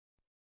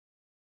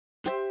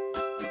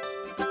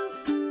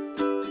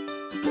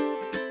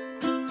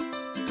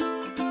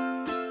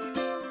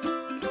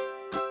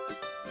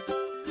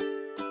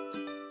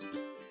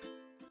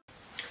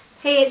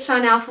Hey, it's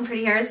Chanel from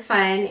Pretty Hair is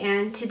Fun,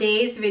 and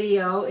today's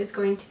video is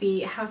going to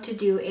be how to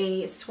do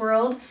a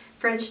swirled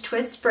French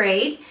twist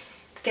braid.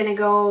 It's going to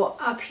go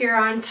up here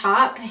on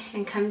top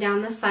and come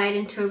down the side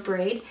into a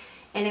braid,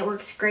 and it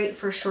works great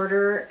for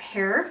shorter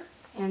hair.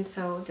 And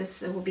so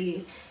this will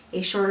be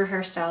a shorter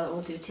hairstyle that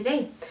we'll do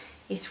today,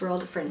 a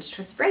swirled French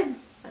twist braid.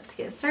 Let's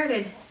get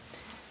started.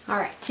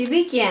 Alright, to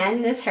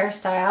begin this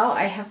hairstyle,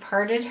 I have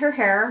parted her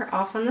hair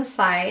off on the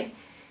side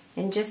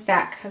and just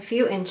back a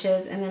few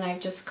inches, and then I've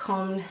just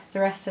combed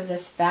the rest of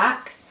this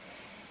back.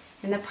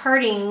 And the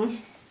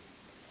parting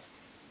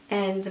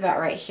ends about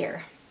right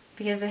here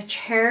because the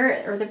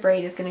hair or the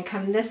braid is going to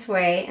come this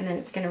way and then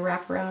it's going to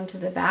wrap around to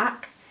the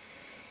back.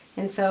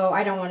 And so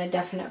I don't want a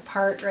definite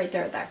part right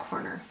there at that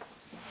corner.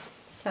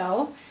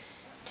 So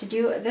to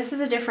do, this is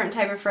a different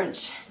type of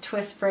French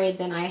twist braid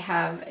than I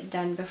have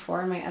done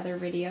before in my other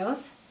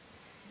videos.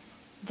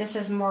 This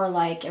is more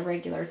like a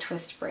regular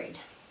twist braid.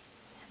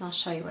 And I'll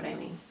show you what I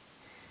mean.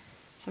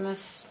 So I'm going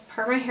to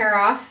part my hair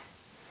off,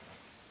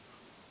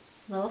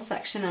 a little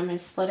section. I'm going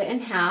to split it in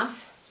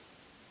half.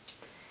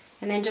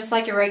 And then just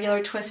like a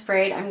regular twist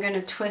braid, I'm going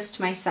to twist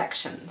my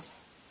sections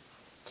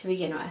to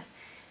begin with.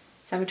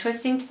 So I'm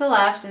twisting to the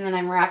left and then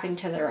I'm wrapping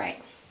to the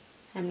right.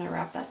 I'm going to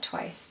wrap that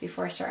twice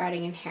before I start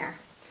adding in hair.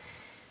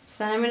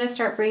 So then I'm going to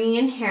start bringing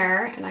in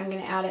hair and I'm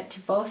going to add it to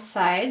both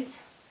sides.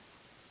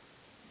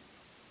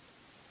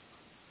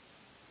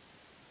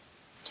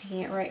 Taking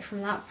it right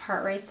from that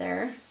part right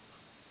there.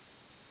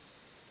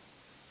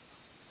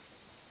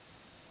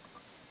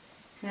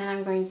 And then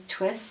I'm going to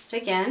twist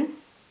again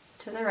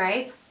to the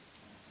right.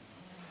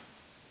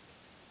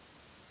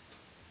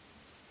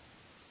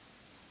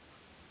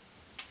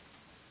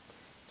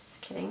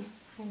 Just kidding.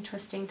 I'm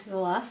twisting to the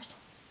left.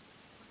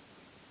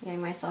 Getting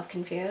myself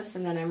confused.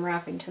 And then I'm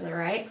wrapping to the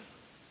right.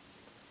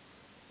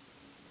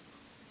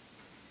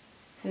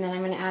 And then I'm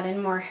going to add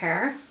in more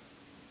hair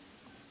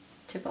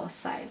to both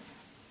sides.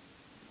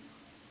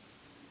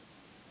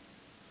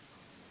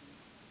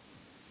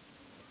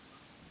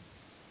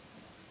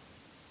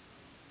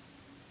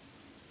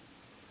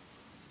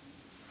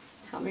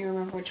 Help me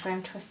remember which way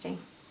I'm twisting.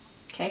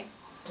 Okay?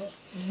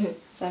 Okay.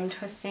 So I'm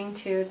twisting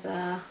to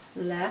the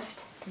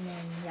left. And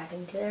then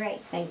wrapping to the right.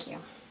 Thank you.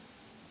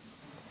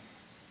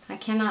 I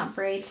cannot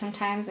braid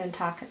sometimes and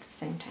talk at the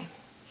same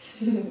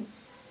time.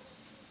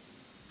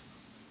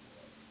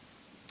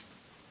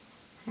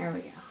 There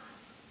we go.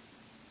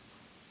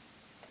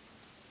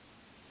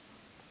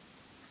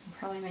 I'm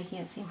probably making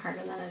it seem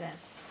harder than it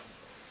is.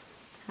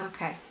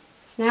 Okay.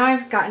 So now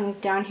I've gotten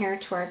down here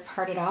to where I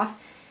parted off.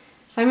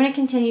 So I'm going to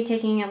continue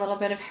taking a little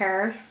bit of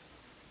hair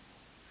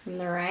from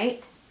the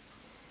right.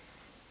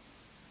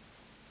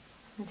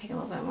 I'm going to take a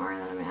little bit more and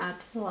then I'm going to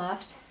add to the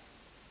left.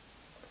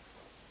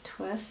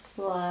 Twist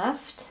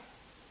left,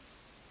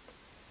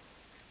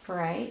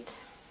 right.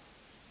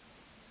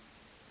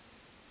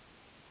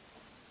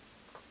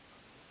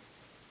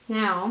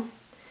 Now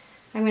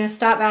I'm going to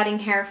stop adding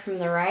hair from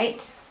the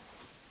right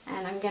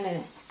and I'm going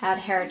to add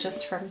hair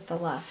just from the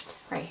left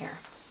right here,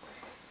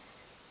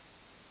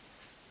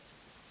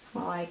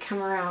 while I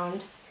come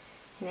around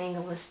and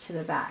angle this to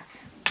the back.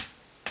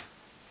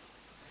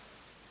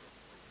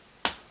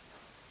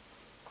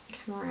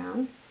 Come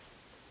around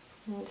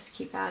and just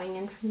keep adding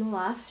in from the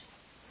left,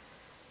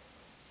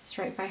 just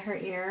right by her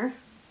ear.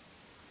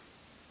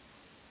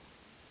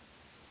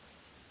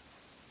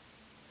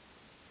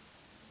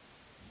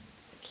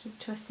 Keep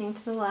twisting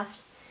to the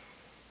left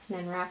and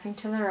then wrapping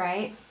to the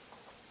right.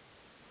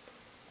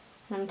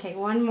 And I'm going to take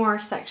one more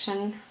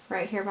section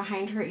right here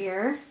behind her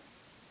ear.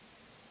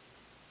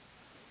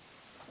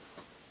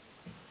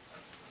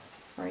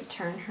 Before I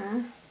turn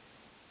her.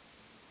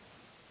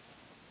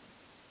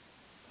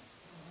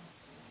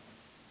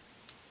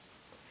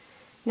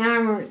 Now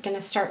I'm going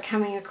to start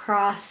coming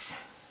across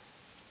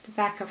the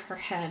back of her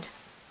head.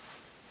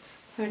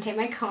 So I'm going to take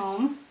my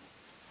comb.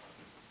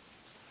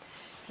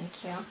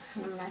 Thank you.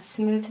 And I'm going to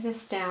smooth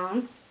this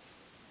down.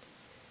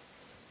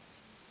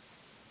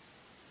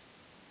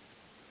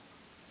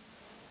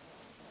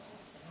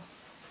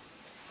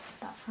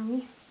 Put that for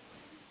me.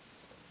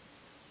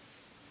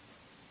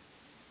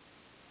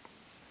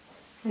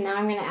 And now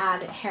I'm going to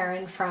add hair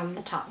in from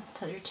the top.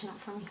 Tilt your chin up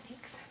for me,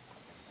 thanks.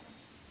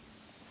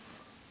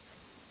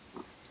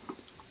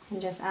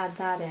 And just add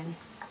that in.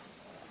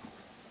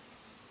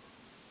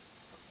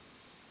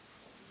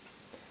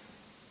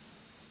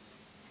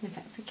 And if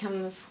it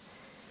becomes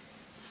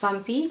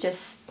bumpy,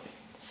 just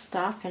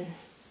stop and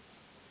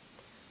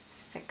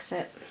fix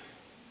it.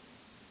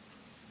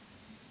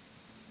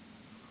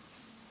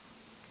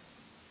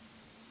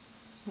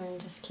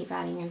 And just keep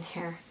adding in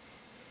hair.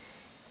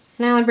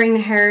 Now I'll bring the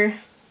hair,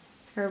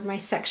 or my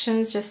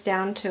sections, just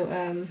down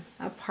to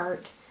a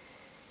part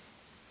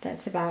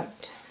that's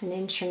about an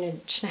inch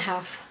and a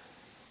half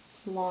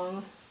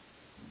long.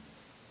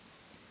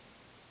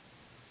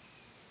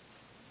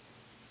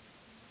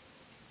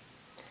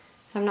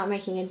 So I'm not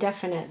making a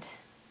definite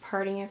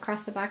parting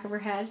across the back of her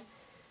head,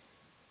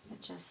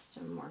 but just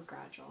a more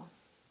gradual.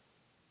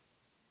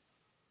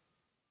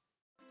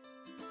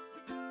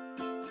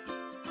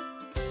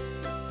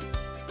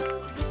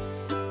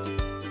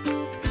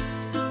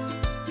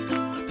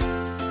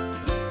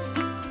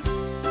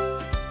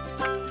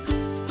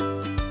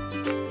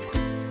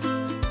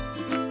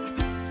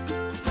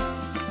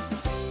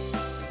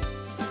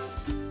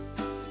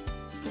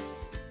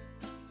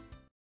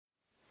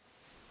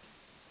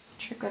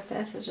 trick with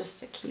this is just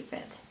to keep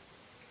it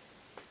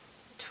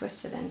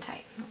twisted and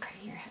tight. Okay,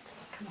 your head's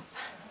gonna come up.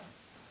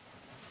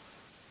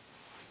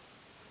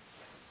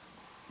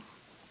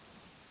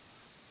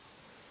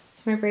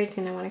 So my braid's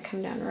gonna want to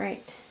come down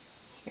right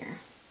here.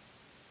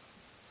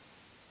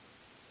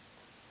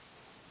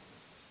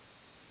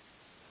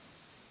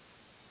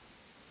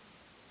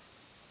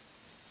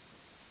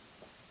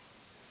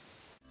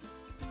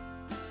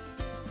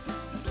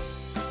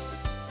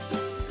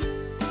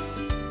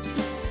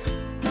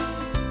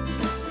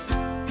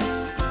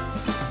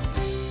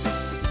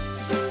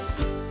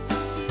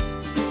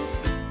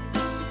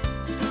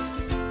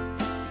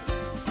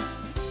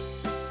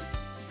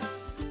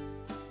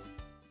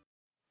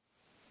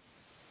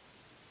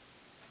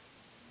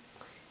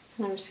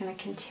 And I'm just going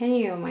to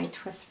continue my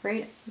twist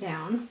braid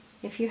down.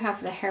 If you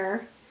have the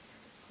hair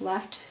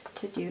left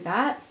to do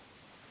that,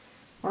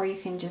 or you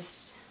can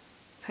just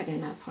put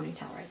in a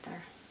ponytail right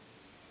there.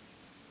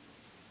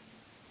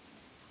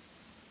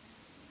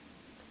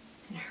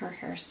 And her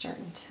hair's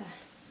starting to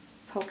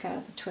poke out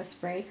of the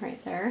twist braid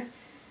right there.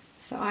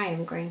 So I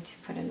am going to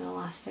put an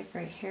elastic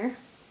right here.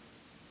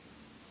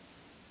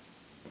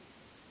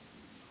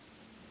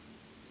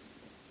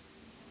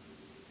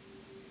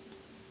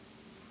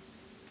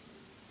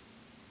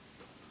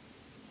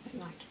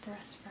 Not get the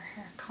rest of her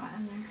hair caught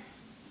in there.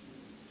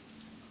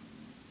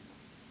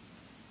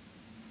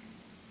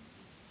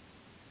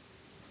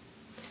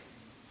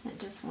 It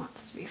just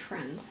wants to be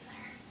friends in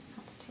there.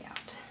 I'll stay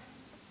out.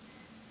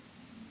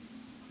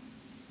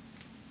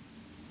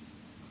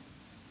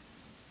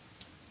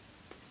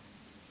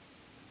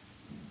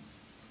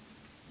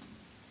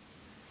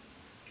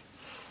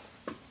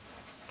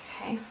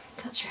 Okay,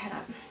 tilt your head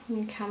up.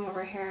 You come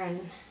over here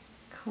and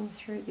comb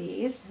through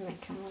these and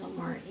make them a little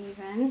more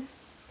even.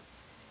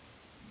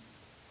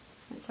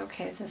 It's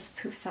okay if this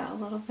poofs out a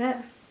little bit,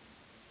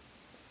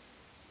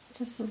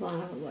 just as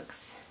long as it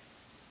looks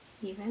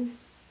even.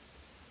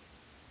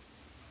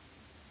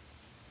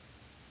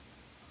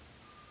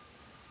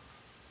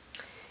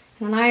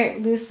 And then I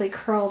loosely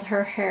curled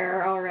her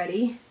hair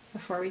already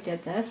before we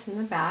did this in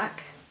the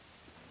back.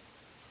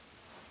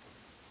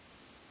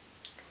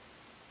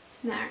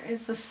 And there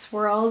is the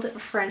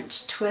swirled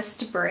French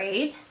twist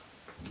braid.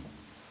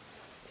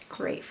 It's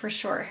great for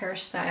short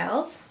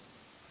hairstyles.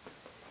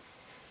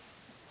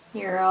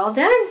 You're all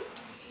done.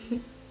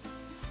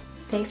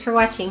 Thanks for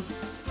watching.